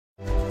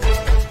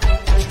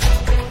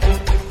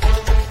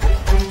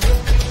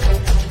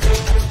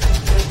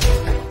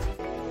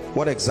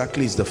What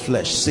exactly is the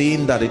flesh?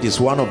 Saying that it is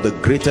one of the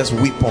greatest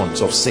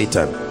weapons of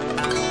Satan.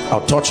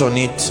 I'll touch on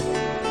it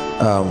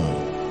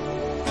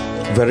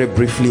very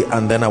briefly,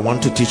 and then I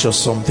want to teach us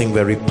something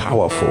very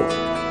powerful.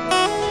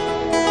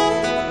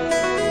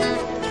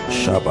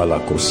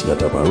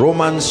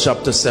 Romans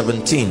chapter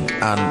 17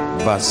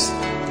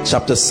 and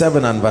chapter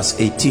 7 and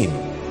verse 18.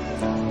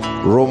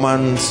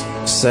 Romans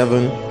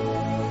 7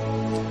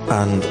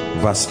 and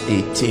verse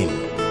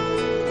 18.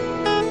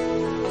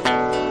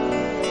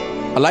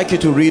 I'd like you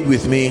to read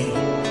with me.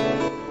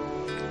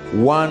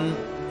 1,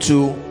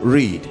 2,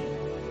 read.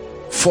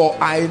 For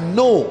I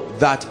know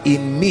that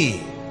in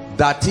me,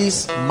 that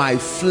is my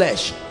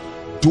flesh,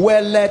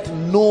 dwelleth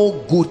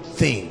no good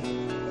thing.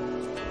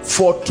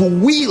 For to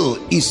will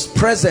is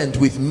present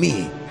with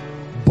me,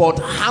 but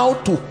how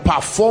to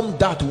perform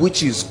that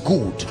which is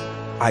good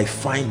I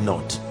find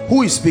not.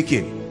 Who is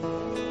speaking?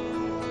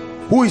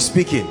 Who is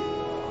speaking?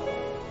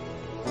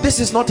 This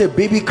is not a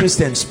baby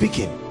Christian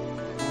speaking.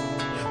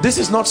 This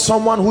is not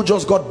someone who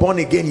just got born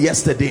again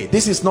yesterday.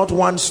 This is not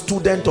one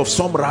student of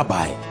some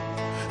rabbi.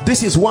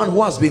 This is one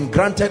who has been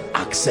granted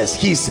access.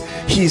 He's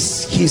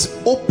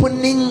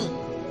opening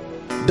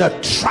the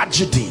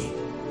tragedy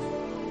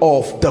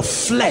of the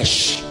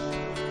flesh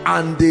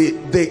and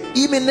the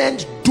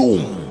imminent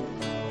doom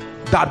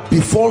that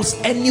befalls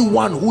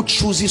anyone who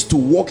chooses to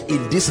walk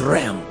in this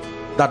realm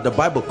that the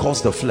Bible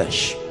calls the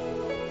flesh.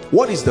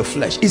 What is the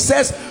flesh? It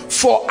says,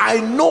 for I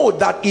know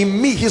that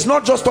in me. He's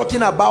not just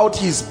talking about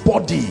his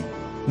body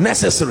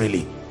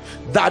necessarily.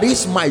 That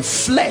is my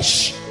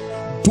flesh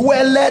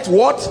dwelleth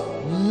what?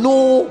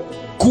 No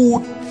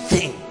good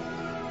thing.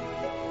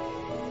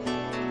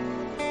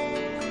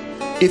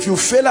 If you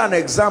fail an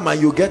exam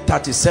and you get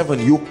 37,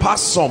 you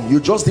pass some, you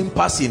just didn't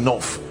pass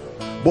enough.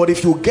 But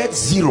if you get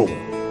 0,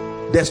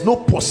 there's no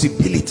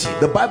possibility.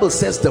 The Bible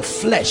says the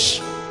flesh,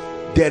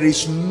 there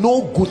is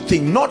no good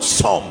thing, not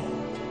some,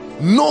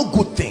 no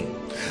good thing.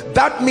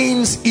 That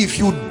means if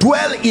you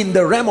dwell in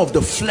the realm of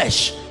the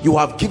flesh, you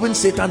have given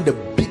Satan the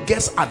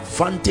biggest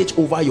advantage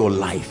over your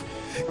life.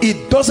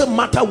 It doesn't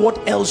matter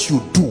what else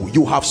you do,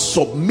 you have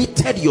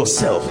submitted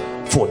yourself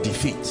for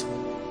defeat.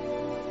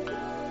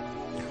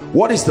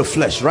 What is the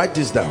flesh? Write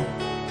this down.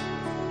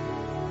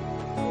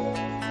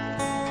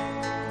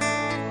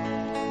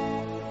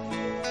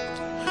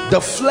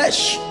 The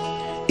flesh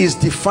is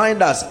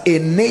defined as a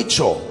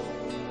nature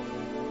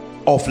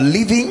of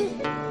living,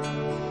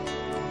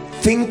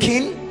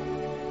 thinking,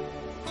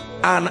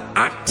 and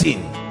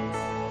acting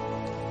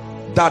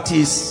that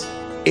is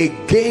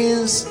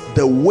against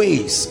the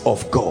ways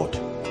of God.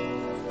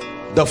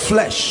 The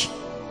flesh,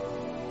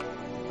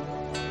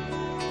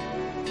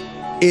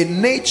 a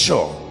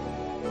nature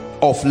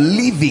of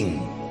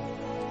living,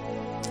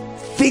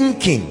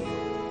 thinking,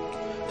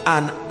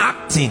 and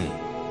acting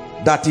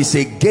that is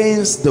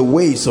against the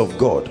ways of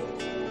God.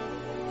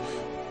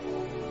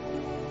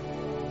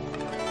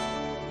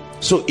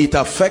 So it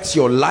affects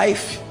your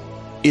life,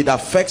 it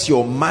affects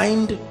your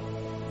mind,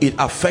 it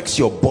affects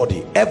your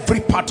body, every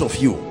part of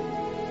you.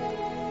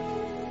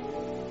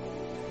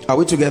 Are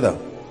we together?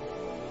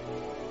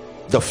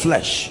 The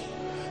flesh.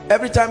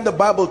 Every time the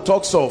Bible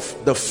talks of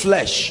the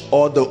flesh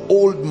or the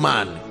old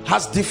man,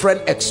 has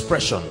different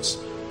expressions.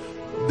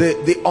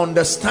 The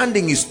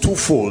understanding is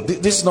twofold.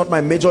 This is not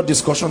my major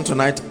discussion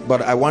tonight,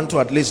 but I want to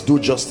at least do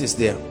justice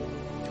there.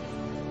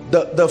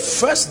 The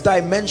first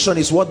dimension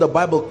is what the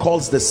Bible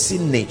calls the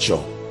sin nature.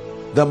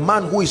 The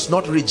man who is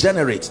not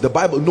regenerate. The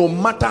Bible, no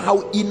matter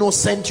how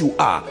innocent you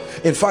are.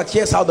 In fact,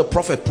 here's how the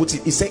prophet puts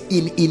it. He said,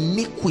 in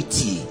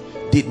iniquity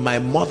did my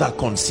mother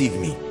conceive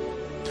me.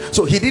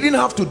 So he didn't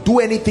have to do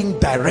anything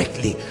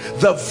directly.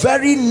 The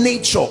very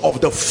nature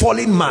of the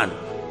fallen man,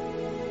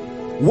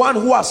 one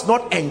who has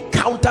not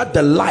encountered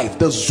the life,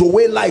 the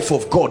Zoe life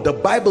of God, the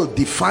Bible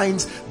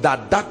defines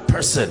that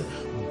person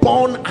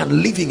born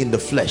and living in the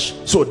flesh.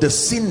 So the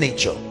sin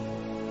nature.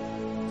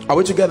 Are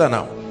we together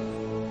now?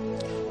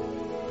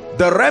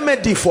 The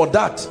remedy for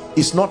that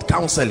is not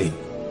counseling.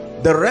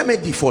 The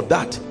remedy for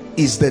that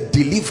is the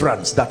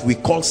deliverance that we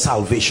call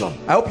salvation.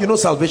 I hope you know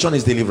salvation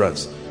is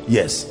deliverance.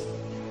 Yes.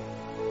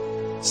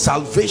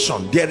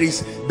 Salvation, there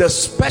is the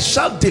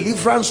special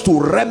deliverance to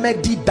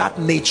remedy that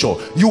nature.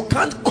 You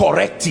can't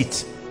correct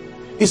it.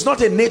 It's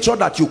not a nature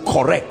that you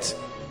correct.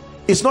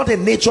 It's not a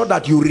nature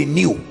that you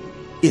renew.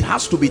 It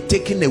has to be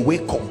taken away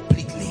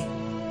completely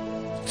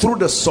through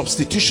the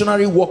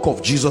substitutionary work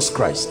of Jesus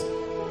Christ.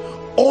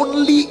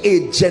 Only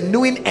a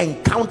genuine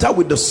encounter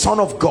with the Son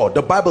of God,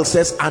 the Bible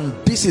says, and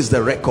this is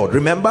the record.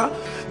 Remember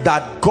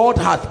that God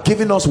hath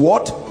given us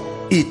what?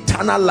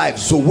 Eternal life,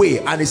 Zoe.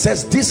 And it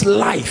says this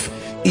life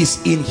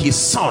is in his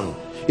Son.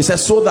 It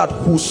says, so that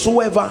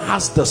whosoever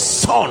has the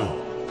Son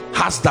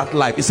has that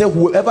life. It says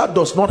whoever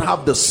does not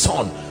have the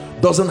Son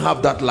doesn't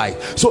have that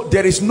life. So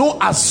there is no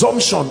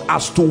assumption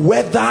as to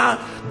whether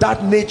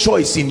that nature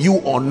is in you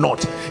or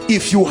not.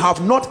 If you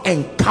have not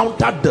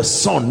encountered the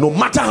Son, no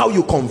matter how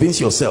you convince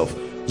yourself,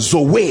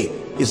 Zoe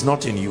is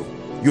not in you.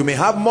 You may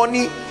have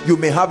money, you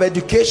may have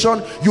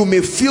education, you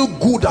may feel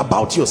good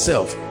about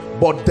yourself,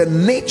 but the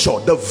nature,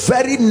 the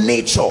very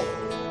nature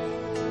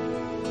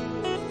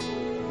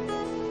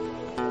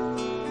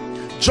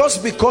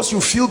Just because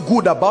you feel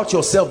good about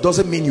yourself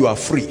doesn't mean you are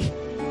free.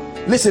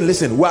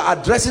 Listen, we're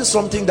addressing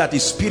something that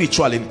is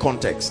spiritual in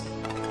context.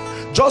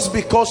 Just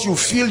because you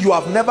feel you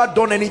have never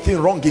done anything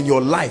wrong in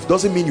your life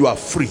doesn't mean you are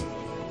free.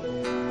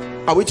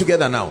 Are we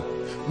together now?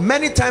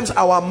 Many times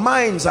our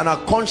minds and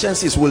our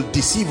consciences will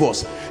deceive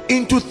us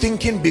into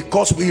thinking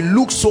because we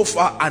look so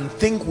far and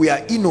think we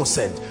are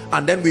innocent,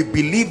 and then we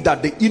believe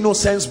that the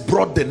innocence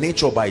brought the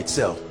nature by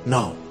itself.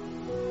 No,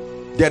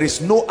 there is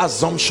no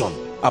assumption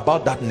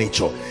about that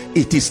nature.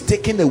 It is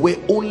taken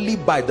away only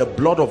by the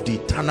blood of the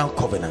eternal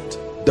covenant,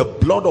 the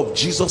blood of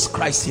Jesus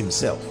Christ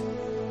himself.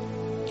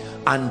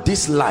 And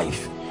this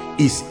life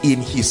is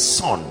in his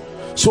Son,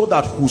 so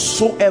that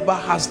whosoever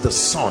has the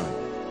Son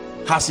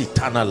has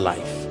eternal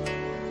life.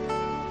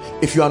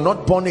 If you are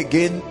not born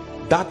again,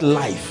 that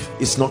life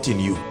is not in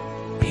you,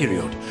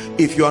 period.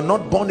 If you are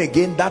not born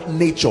again, that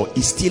nature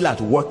is still at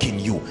work in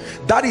you.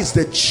 That is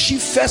the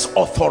chiefest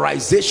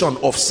authorization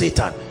of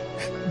Satan,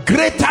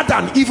 greater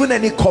than even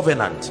any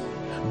covenant,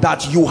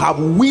 that you have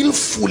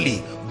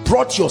willfully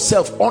brought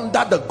yourself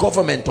under the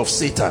government of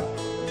Satan.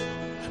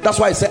 That's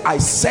why I say, I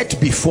set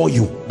before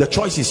you, the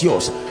choice is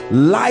yours,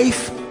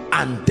 life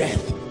and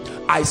death.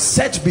 I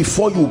set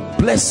before you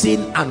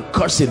blessing and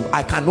cursing.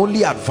 I can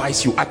only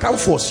advise you, I can't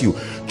force you.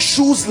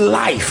 Choose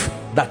life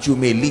that you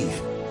may live.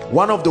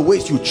 One of the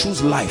ways you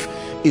choose life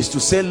is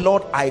to say,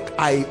 Lord,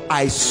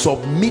 I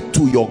submit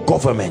to your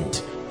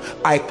government.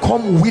 I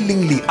come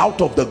willingly out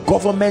of the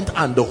government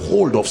and the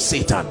hold of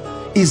Satan.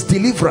 Is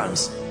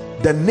deliverance.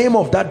 The name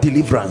of that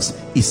deliverance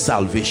is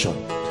salvation.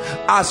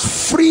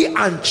 As free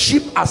and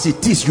cheap as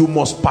it is, you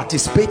must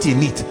participate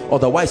in it,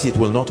 otherwise it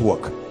will not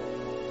work.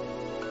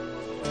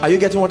 Are you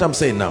getting what I'm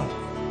saying now?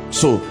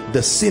 So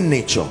the sin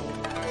nature.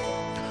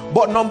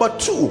 But number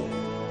two,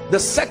 the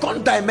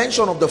second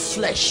dimension of the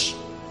flesh,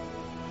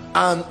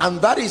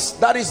 and that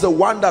is the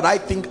one that I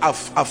think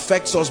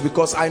affects us,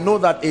 because I know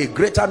that a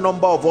greater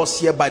number of us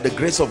here, by the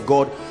grace of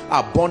God,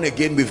 are born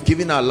again. We've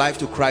given our life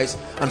to Christ,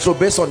 and so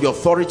based on the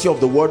authority of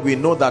the word, we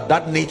know that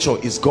that nature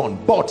is gone.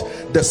 But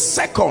the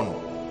second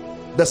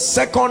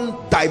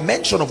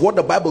dimension of what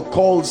the Bible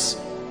calls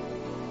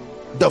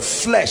the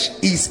flesh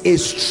is a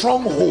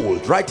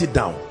stronghold. Write it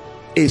down.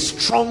 A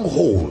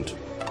stronghold.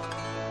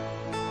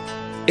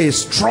 A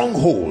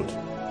stronghold.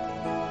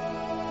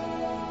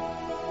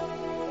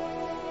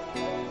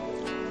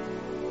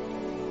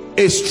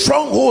 A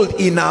stronghold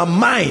in our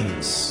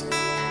minds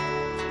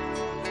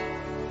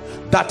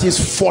that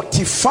is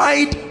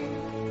fortified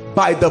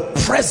by the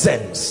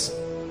presence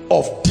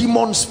of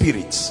demon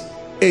spirits.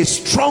 A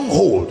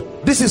stronghold.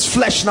 This is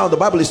flesh now the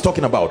Bible is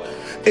talking about.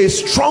 A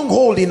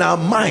stronghold in our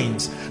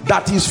minds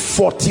that is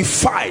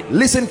fortified,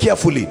 listen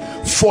carefully,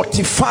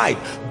 fortified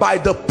by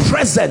the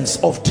presence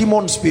of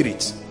demon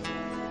spirits.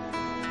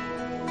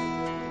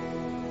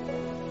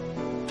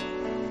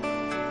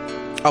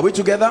 Are we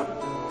together?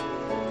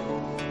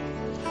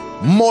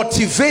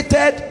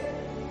 Motivated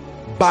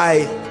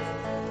by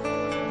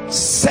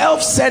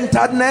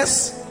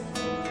self-centeredness,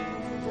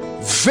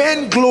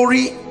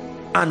 vainglory,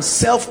 and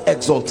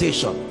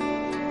self-exaltation.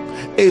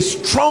 A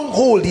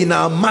stronghold in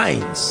our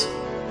minds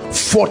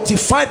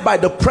fortified by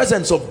the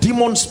presence of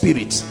demon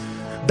spirits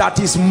that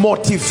is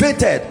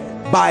motivated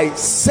by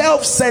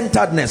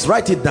self-centeredness.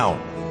 Write it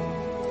down.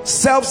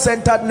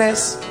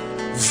 Self-centeredness,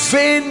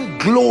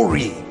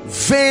 vainglory,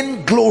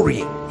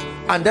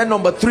 and then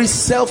number three,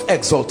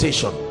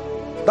 self-exaltation.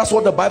 That's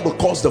what the Bible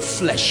calls the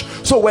flesh.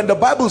 So when the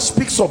Bible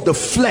speaks of the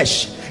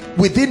flesh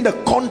within the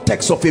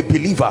context of a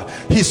believer,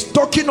 he's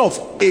talking of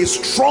a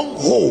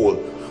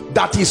stronghold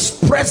that is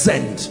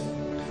present,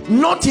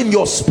 not in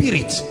your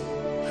spirit,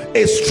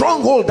 a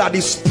stronghold that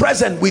is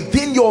present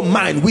within your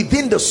mind,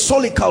 within the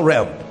solical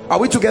realm. Are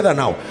we together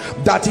now?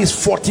 That is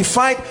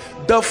fortified.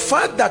 The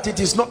fact that it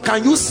is not,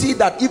 can you see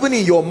that even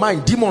in your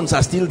mind demons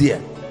are still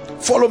there?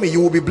 Follow me, you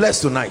will be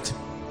blessed tonight.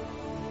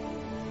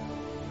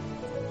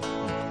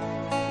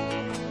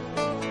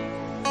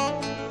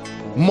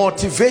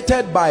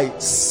 Motivated by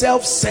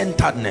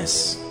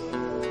self-centeredness.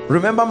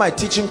 Remember my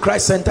teaching,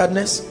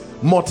 Christ-centeredness?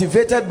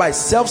 Motivated by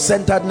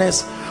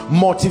self-centeredness,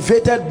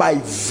 motivated by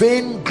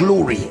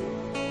vainglory,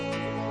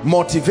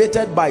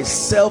 motivated by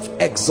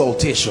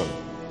self-exaltation.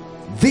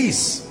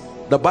 This,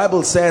 the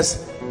Bible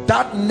says,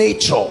 that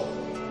nature,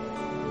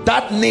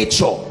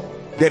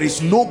 there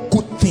is no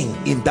good thing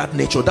in that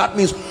nature. That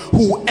means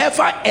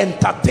whoever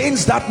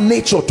entertains that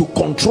nature to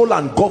control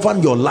and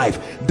govern your life,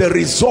 the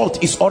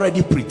result is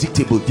already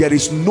predictable. There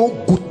is no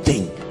good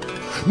thing.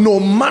 No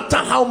matter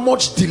how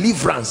much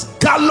deliverance,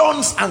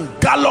 gallons and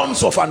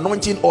gallons of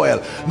anointing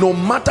oil, no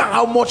matter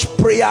how much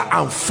prayer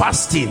and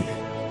fasting,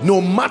 no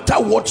matter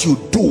what you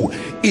do,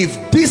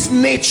 if this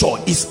nature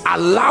is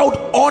allowed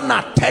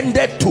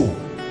unattended to,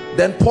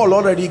 then Paul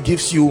already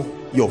gives you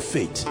your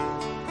fate.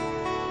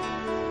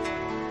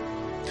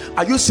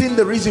 Are you seeing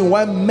the reason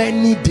why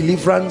many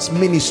deliverance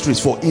ministries,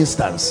 for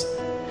instance,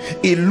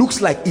 it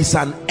looks like it's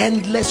an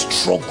endless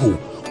struggle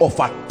of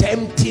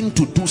attempting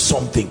to do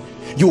something?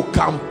 You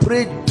can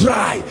pray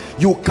dry,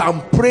 you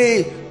can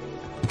pray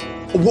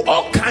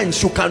all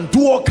kinds, you can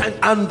do all kinds,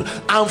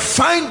 and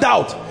find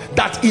out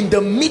that in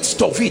the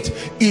midst of it,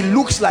 it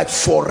looks like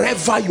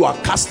forever you are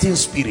casting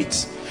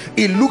spirits.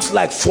 It looks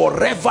like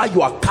forever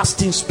you are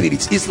casting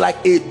spirits. It's like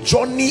a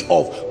journey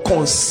of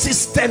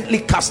consistently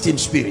casting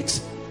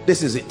spirits.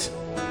 This is it.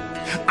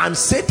 And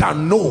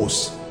Satan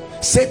knows.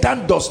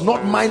 Satan does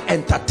not mind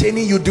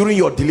entertaining you during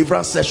your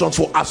deliverance sessions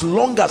for as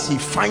long as he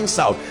finds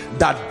out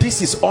that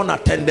this is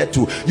unattended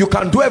to. You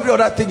can do every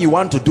other thing you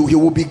want to do. He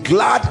will be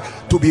glad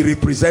to be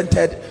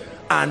represented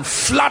and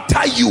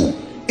flatter you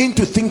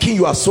into thinking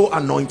you are so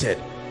anointed,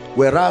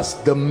 whereas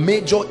the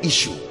major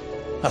issue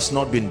has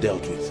not been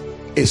dealt with.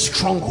 A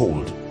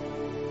stronghold.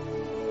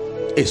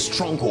 A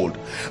stronghold.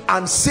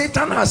 And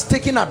Satan has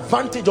taken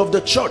advantage of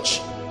the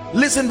church.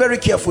 Listen very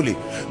carefully,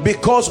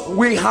 because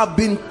we have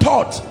been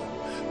taught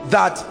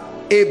that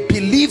a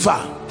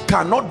believer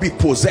cannot be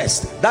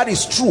possessed. That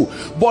is true,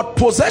 but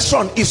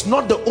possession is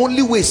not the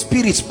only way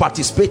spirits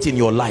participate in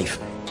your life.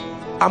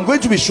 I'm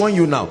going to be showing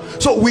you now.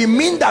 So we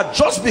mean that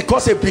just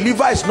because a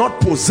believer is not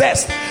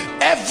possessed,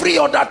 every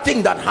other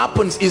thing that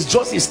happens is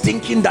just his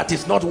thinking that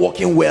it's not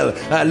working well.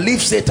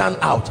 Leave Satan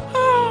out.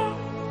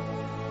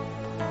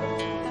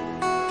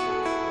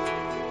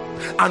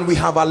 And we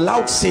have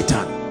allowed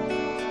Satan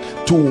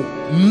to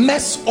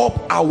mess up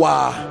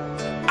our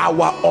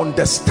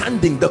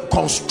understanding, the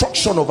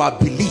construction of our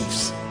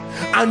beliefs.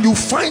 And you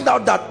find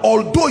out that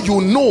although you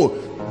know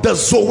the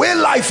Zoe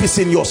life is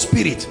in your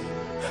spirit,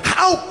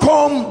 how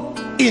come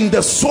in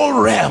the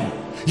soul realm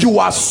you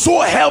are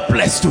so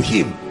helpless to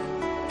him,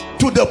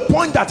 to the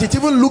point that it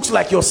even looks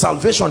like your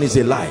salvation is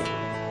a lie?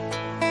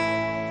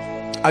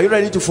 Are you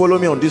ready to follow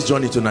me on this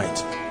journey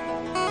tonight?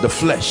 The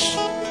flesh.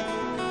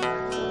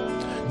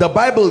 The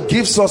Bible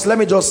gives us, let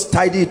me just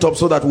tidy it up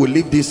so that we'll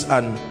leave this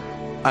and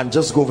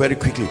just go very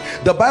quickly.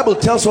 The Bible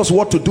tells us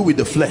what to do with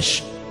the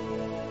flesh.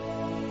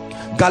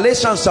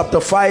 Galatians chapter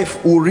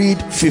 5, we'll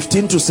read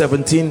 15 to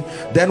 17.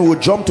 Then we'll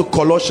jump to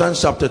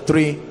Colossians chapter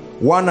 3,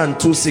 1 and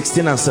 2,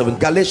 16 and 7.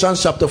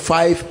 Galatians chapter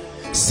 5,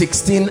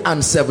 16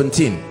 and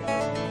 17.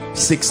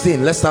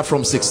 16, let's start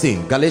from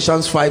 16.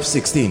 Galatians 5,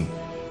 16.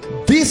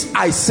 This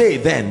I say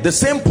then, the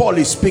same Paul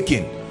is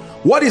speaking.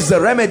 What is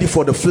the remedy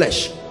for the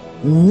flesh?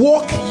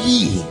 Walk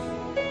ye.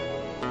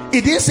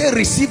 It didn't say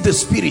receive the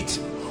spirit.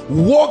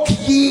 Walk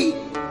ye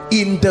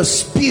in the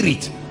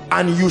spirit,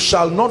 and you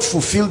shall not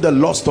fulfill the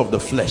lust of the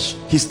flesh.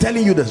 He's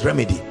telling you the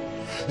remedy.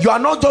 You are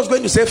not just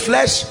going to say,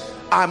 flesh,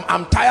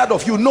 I'm tired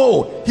of you.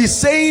 No, he's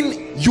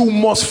saying you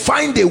must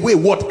find a way,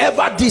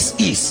 whatever this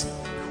is.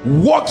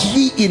 Walk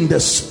ye in the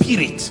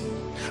spirit,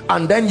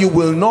 and then you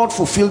will not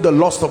fulfill the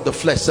lust of the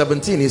flesh.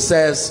 17, he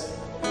says,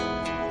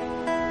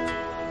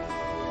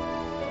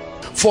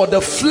 for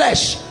the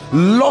flesh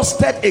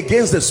lusted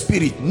against the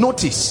spirit.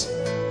 Notice,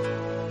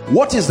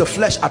 what is the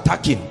flesh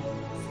attacking?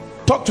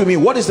 Talk to me.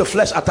 What is the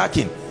flesh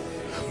attacking?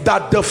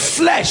 That the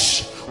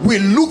flesh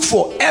will look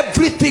for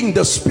everything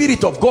the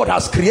Spirit of God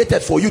has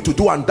created for you to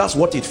do, and that's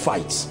what it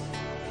fights.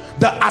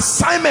 The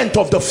assignment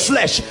of the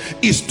flesh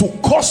is to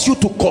cause you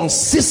to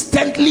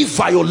consistently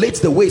violate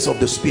the ways of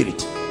the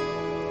Spirit.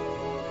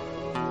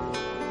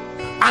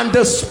 And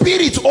the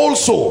Spirit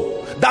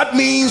also, that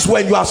means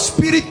when you are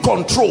spirit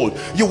controlled,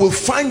 you will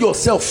find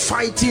yourself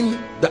fighting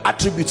the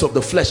attributes of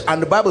the flesh. And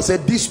the Bible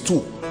said these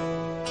two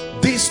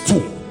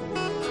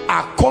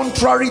are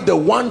contrary the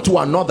one to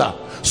another,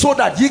 so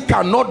that ye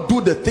cannot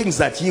do the things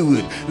that ye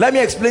will. Let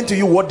me explain to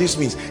you what this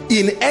means.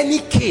 In any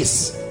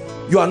case,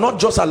 you are not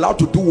just allowed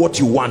to do what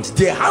you want.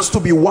 There has to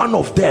be one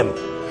of them.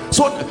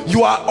 So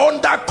you are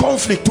under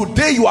conflict.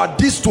 Today you are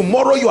this,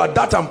 tomorrow you are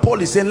that. And Paul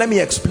is saying, let me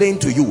explain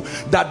to you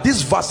that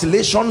this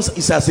vacillations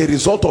is as a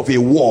result of a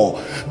war.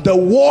 The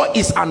war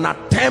is an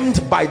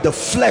attempt by the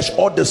flesh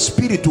or the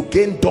spirit to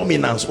gain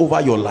dominance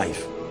over your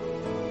life.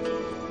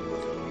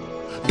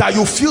 That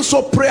you feel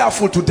so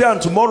prayerful today,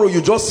 and tomorrow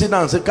you just sit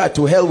down and say, God,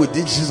 to hell with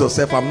this Jesus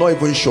self, I'm not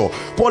even sure.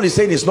 Paul is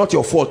saying it's not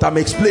your fault. I'm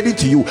explaining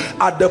to you,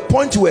 at the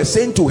point you were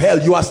saying to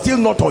hell, you are still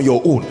not on your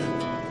own.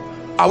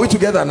 Are we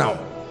together now?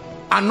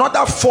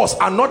 Another force,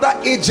 another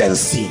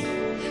agency,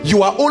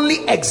 you are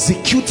only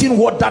executing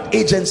what that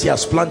agency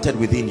has planted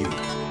within you.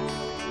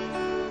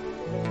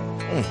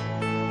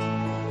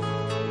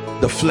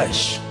 The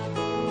flesh.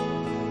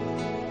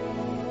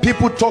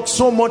 People talk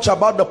so much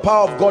about the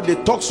power of God, they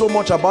talk so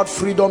much about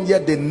freedom,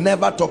 yet they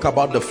never talk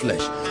about the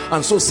flesh.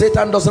 And so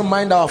Satan doesn't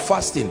mind our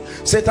fasting,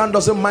 Satan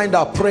doesn't mind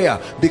our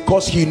prayer,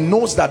 because he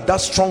knows that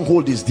that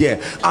stronghold is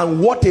there. And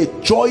what a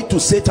joy to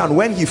Satan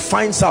when he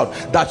finds out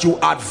that you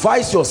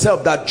advise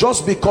yourself that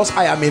just because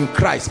I am in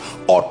Christ,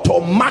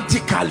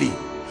 automatically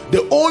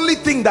the only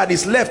thing that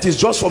is left is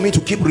just for me to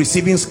keep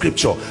receiving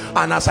scripture,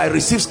 and as I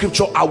receive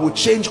scripture I will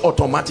change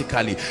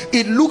automatically.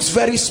 It looks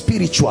very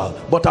spiritual,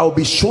 but I will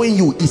be showing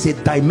you it's a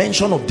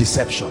dimension of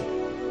deception,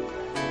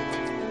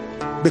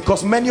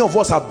 because many of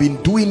us have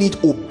been doing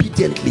it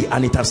obediently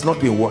and it has not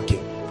been working.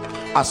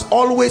 As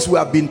always, we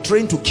have been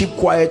trained to keep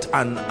quiet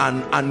and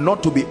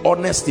not to be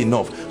honest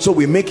enough, so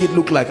we make it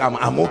look like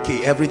I'm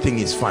okay, everything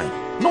is fine.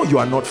 No, you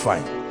are not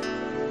fine.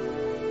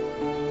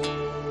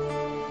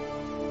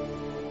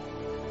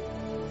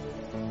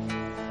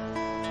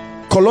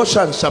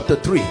 Colossians chapter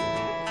 3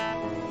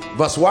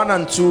 verse 1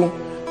 and 2,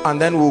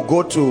 and then we'll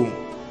go to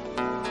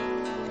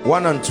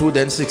 1 and 2,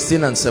 then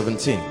 16 and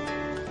 17.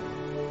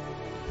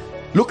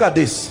 Look at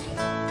this.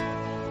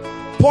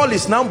 Paul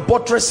is now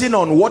buttressing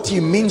on what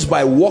he means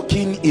by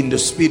walking in the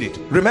spirit.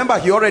 Remember,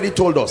 he already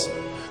told us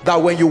that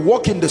when you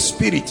walk in the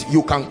spirit,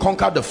 you can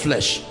conquer the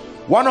flesh.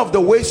 One of the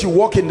ways you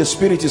walk in the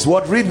spirit is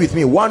what? Read with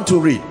me. 1 to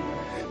read.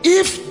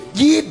 If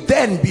ye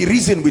then be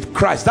risen with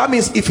Christ. That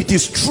means if it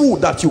is true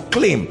that you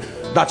claim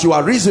that you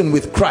are risen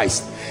with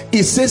Christ,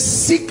 it says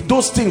seek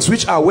those things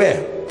which are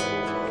where?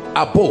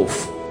 Above.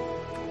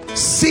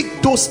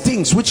 Seek those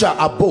things which are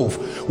above,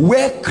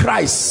 where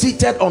Christ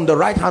seated on the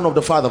right hand of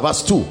the Father.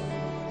 Verse 2.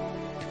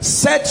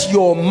 Set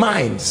your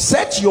mind,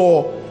 set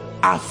your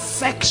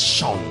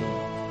affection.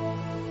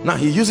 Now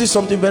he uses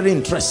something very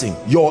interesting.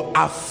 Your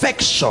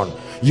affection,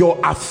 your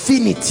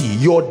affinity,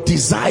 your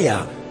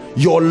desire,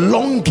 your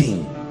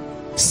longing.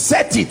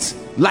 Set it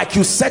like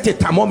you set a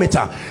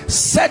thermometer.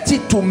 Set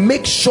it to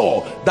make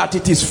sure that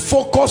it is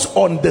focused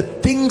on the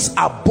things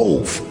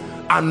above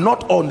and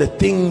not on the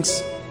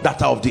things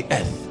that are of the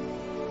earth.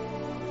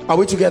 Are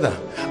we together?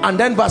 And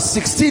then verse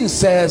 16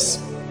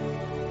 says,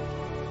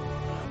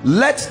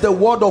 let the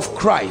word of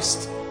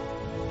Christ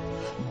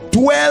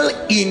dwell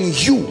in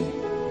you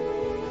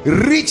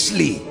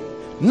richly.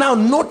 Now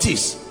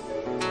notice,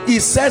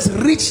 it says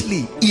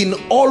richly in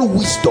all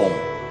wisdom.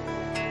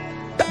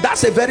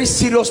 That's a very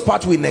serious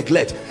part we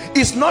neglect.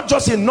 It's not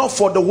just enough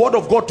for the word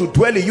of God to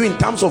dwell in you in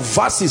terms of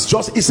verses.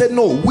 Just, he said,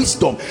 no,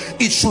 wisdom.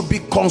 It should be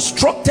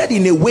constructed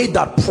in a way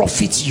that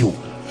profits you.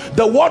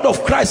 The word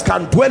of Christ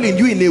can dwell in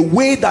you in a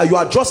way that you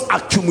are just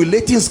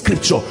accumulating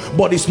scripture,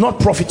 but it's not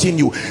profiting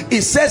you.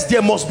 It says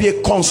there must be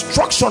a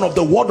construction of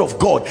the word of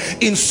God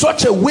in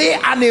such a way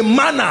and a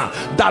manner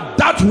that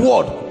that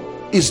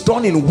word is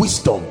done in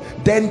wisdom.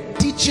 Then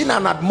teaching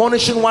and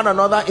admonishing one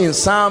another in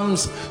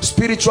psalms,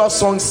 spiritual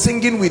songs,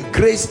 singing with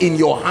grace in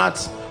your heart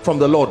from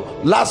the Lord.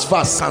 Last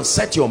verse can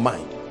set your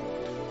mind.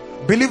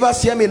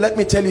 Believers, hear me, let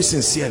me tell you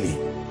sincerely.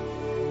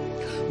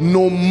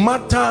 No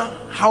matter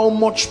how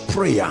much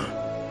prayer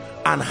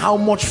and how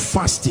much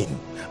fasting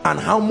and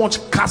how much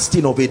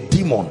casting of a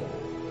demon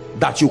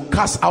that you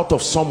cast out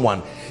of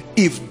someone,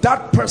 if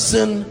that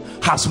person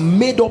has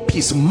made up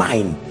his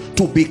mind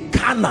to be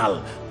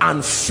carnal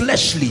and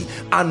fleshly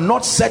and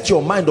not set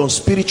your mind on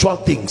spiritual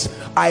things,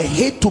 I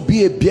hate to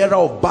be a bearer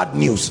of bad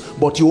news,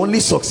 but you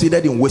only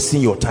succeeded in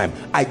wasting your time.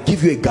 I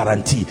give you a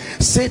guarantee.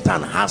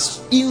 Satan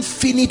has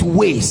infinite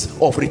ways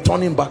of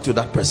returning back to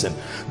that person.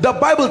 The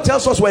Bible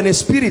tells us when a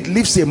spirit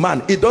leaves a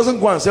man, it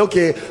doesn't go and say,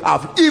 okay,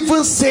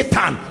 even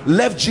Satan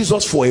left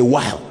Jesus for a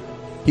while.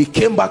 He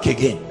came back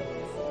again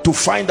to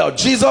find out,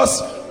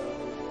 Jesus,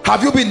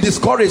 have you been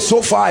discouraged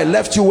so far? I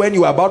left you when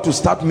you were about to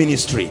start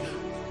ministry.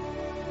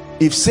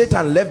 If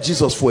Satan left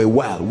Jesus for a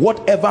while,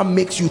 whatever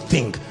makes you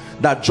think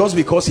that just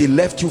because he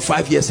left you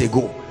 5 years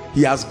ago,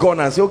 he has gone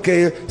and said,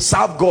 okay,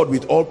 serve God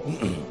with all,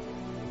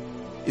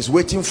 is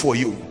waiting for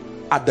you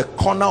at the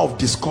corner of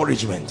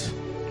discouragement.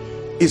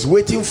 Is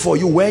waiting for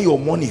you where your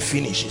money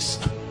finishes.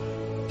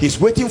 He's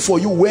waiting for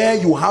you where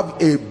you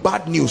have a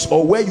bad news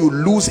or where you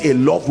lose a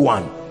loved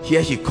one.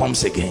 Here he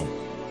comes again,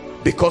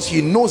 because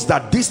he knows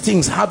that these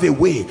things have a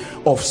way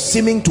of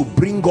seeming to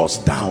bring us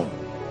down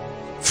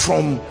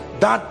from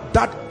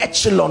that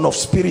echelon of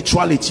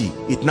spirituality.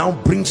 It now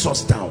brings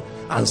us down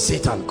and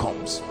Satan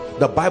comes.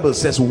 The Bible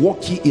says,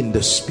 walk ye in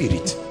the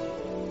spirit.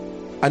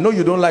 I know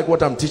you don't like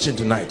what I'm teaching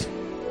tonight,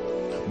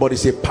 but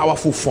it's a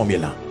powerful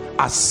formula.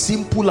 As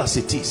simple as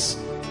it is,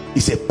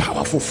 it's a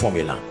powerful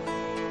formula.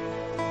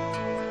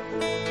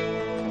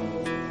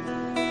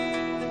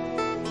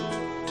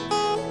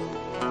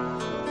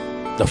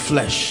 The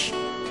flesh,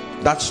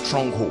 that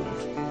stronghold.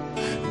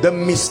 The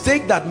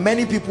mistake that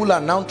many people are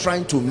now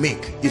trying to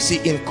make, you see,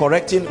 in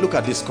correcting, look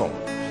at this, come.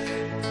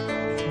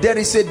 There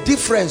is a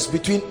difference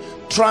between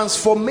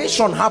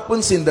transformation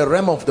happens in the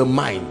realm of the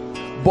mind,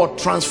 but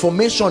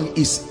transformation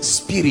is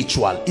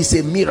spiritual. It's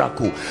a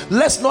miracle.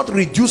 Let's not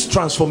reduce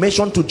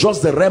transformation to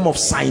just the realm of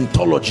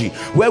Scientology,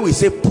 where we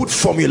say put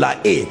formula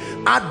A,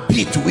 add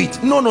B to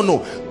it. No.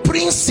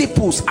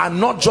 Principles are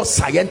not just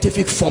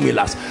scientific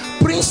formulas.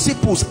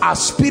 Principles are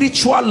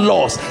spiritual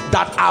laws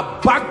that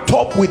are backed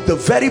up with the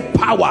very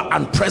power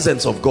and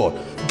presence of God.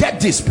 Get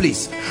this,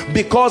 please,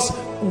 because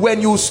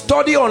when you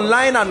study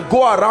online and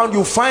go around,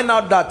 you find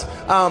out that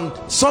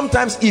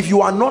sometimes if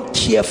you are not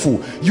careful,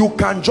 you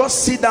can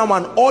just sit down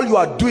and all you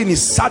are doing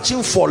is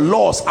searching for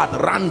laws at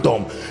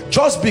random.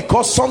 Just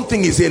because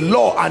something is a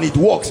law and it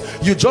works,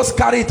 you just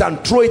carry it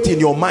and throw it in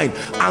your mind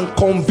and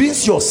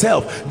convince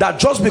yourself that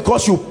just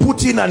because you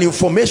put in an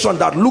information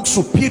that looks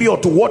superior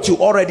to what you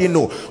already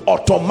know,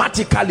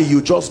 automatically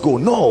you just go.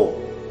 No,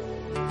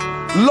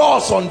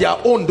 laws on their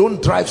own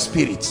don't drive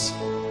spirits.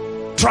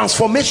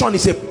 Transformation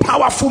is a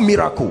powerful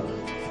miracle.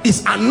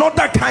 It's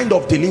another kind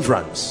of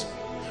deliverance.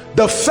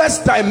 The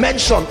first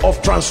dimension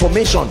of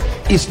transformation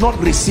is not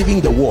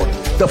receiving the word.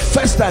 The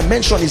first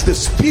dimension is the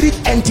spirit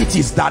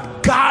entities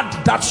that guard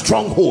that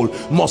stronghold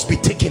must be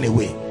taken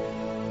away.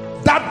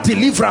 that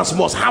deliverance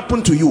must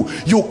happen to you.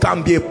 You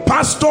can be a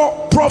pastor,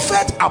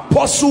 prophet,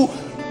 apostle,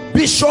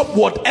 bishop,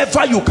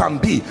 whatever you can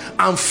be,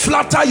 and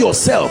flatter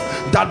yourself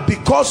that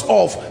because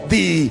of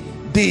the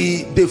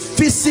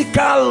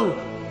physical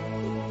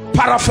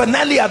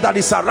paraphernalia that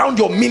is around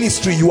your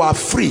ministry, you are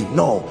free.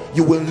 No,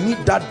 you will need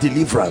that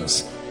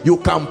deliverance. You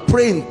can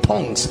pray in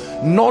tongues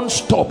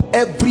non-stop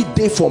every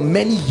day for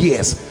many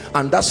years,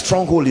 and that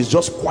stronghold is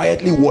just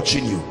quietly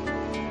watching you.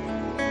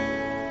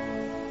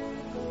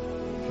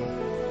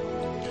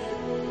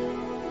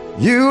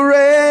 You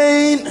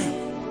reign,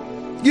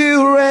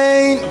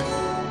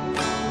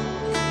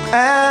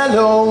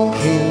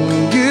 Elohim.